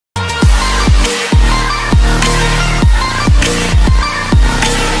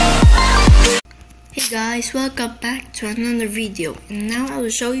guys, welcome back to another video, and now I will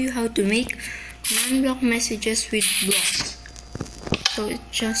show you how to make non-block messages with blocks. So it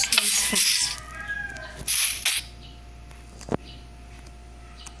just is fast.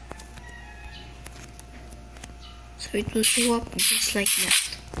 So it will show up just like that.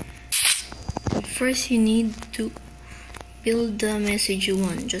 But first you need to build the message you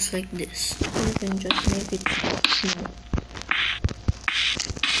want, just like this. You can just make it small.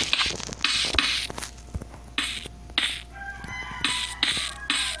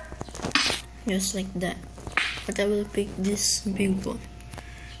 Just like that, but I will pick this big one,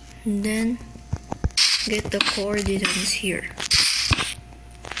 and then get the coordinates here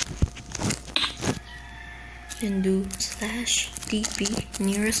and do /tp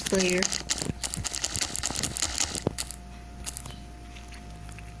nearest player,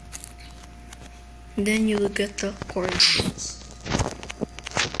 then you will get the coordinates,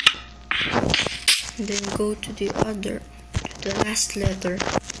 and then go to the last letter,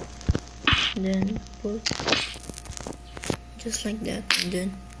 then put just like that, and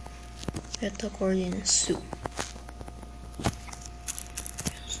then get the coordinates too,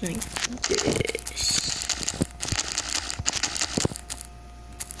 just like this.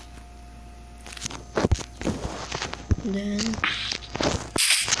 Then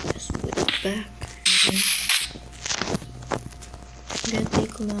just put it back, and then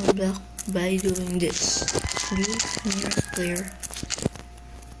take command block by doing this. Do nearest player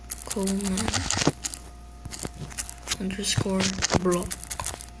 _block,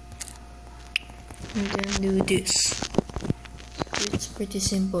 and then do this. So it's pretty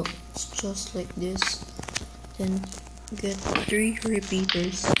simple. It's just like this. Then get 3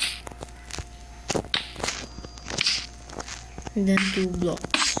 repeaters, and then 2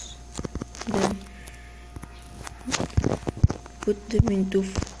 blocks. Then put them into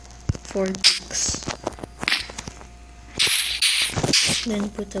 4 ticks. Then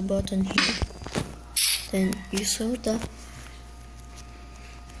put a button here. Then you saw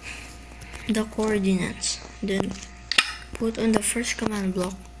the coordinates. Then put on the first command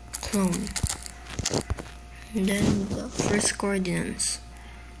block clone. And then the first coordinates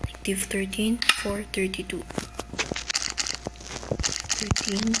 -13, 4, 32.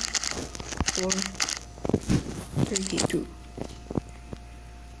 13, 4, 32.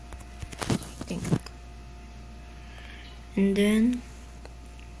 I think. And then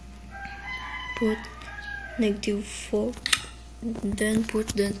put -4, then put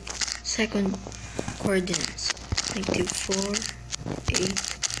the second coordinates -4, 8,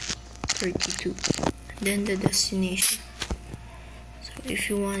 32, then the destination. So if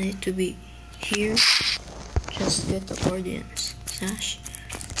you want it to be here, just get the coordinates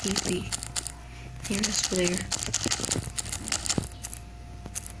 /tp nearest player,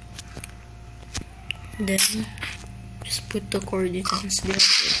 then just put the coordinates there.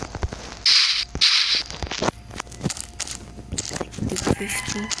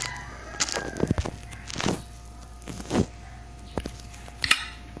 50,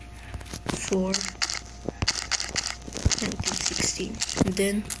 4, 16, and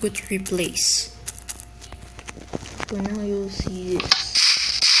then put replace. So now you'll see this.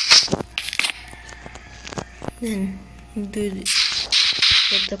 Then do this.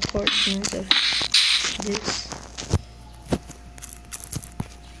 Get the coordinates of this.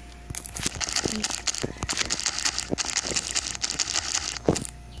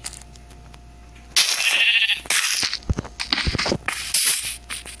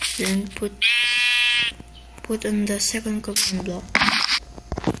 Then put on the second command block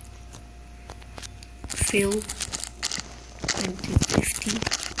fill -50,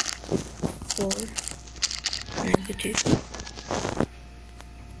 4,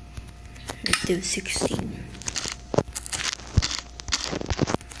 -16.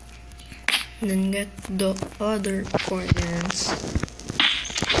 Then get the other coordinates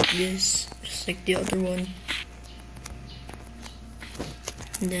like this, just like the other one.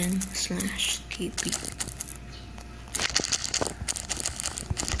 Then /tp.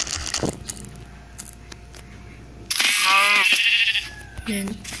 Then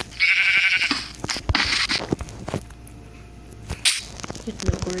put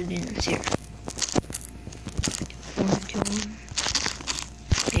the coordinates here. 41,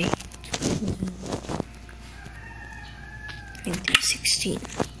 8, 16.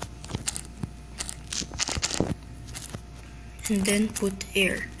 And then put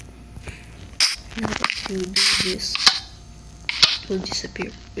air. Now if you do this, it will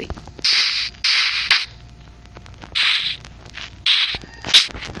disappear. Wait.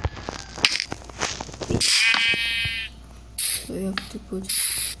 So you have to put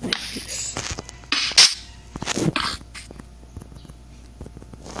like this.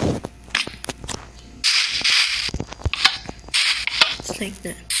 like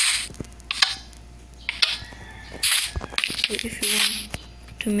that. So if you want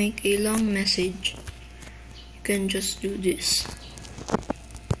to make a long message, you can just do this.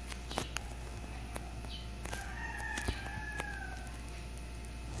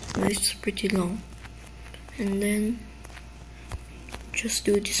 It's pretty long, and then just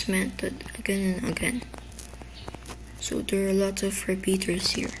do this method again and again. So there are lots of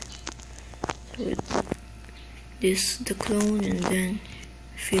repeaters here. So this the clone, and then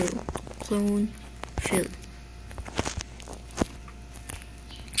fill, clone, fill.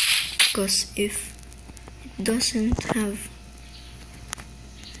 Because if it doesn't have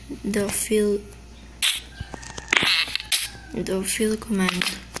the fill command,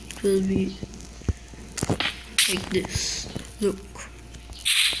 it will be like this. Look.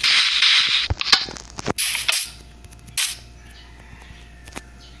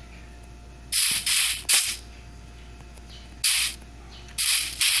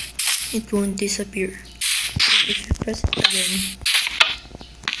 It won't disappear. If you press it again,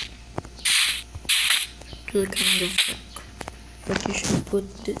 it will kind of work. But you should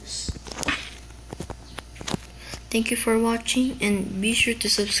put this. Thank you for watching, and be sure to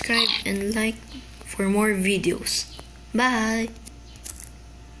subscribe and like for more videos. Bye!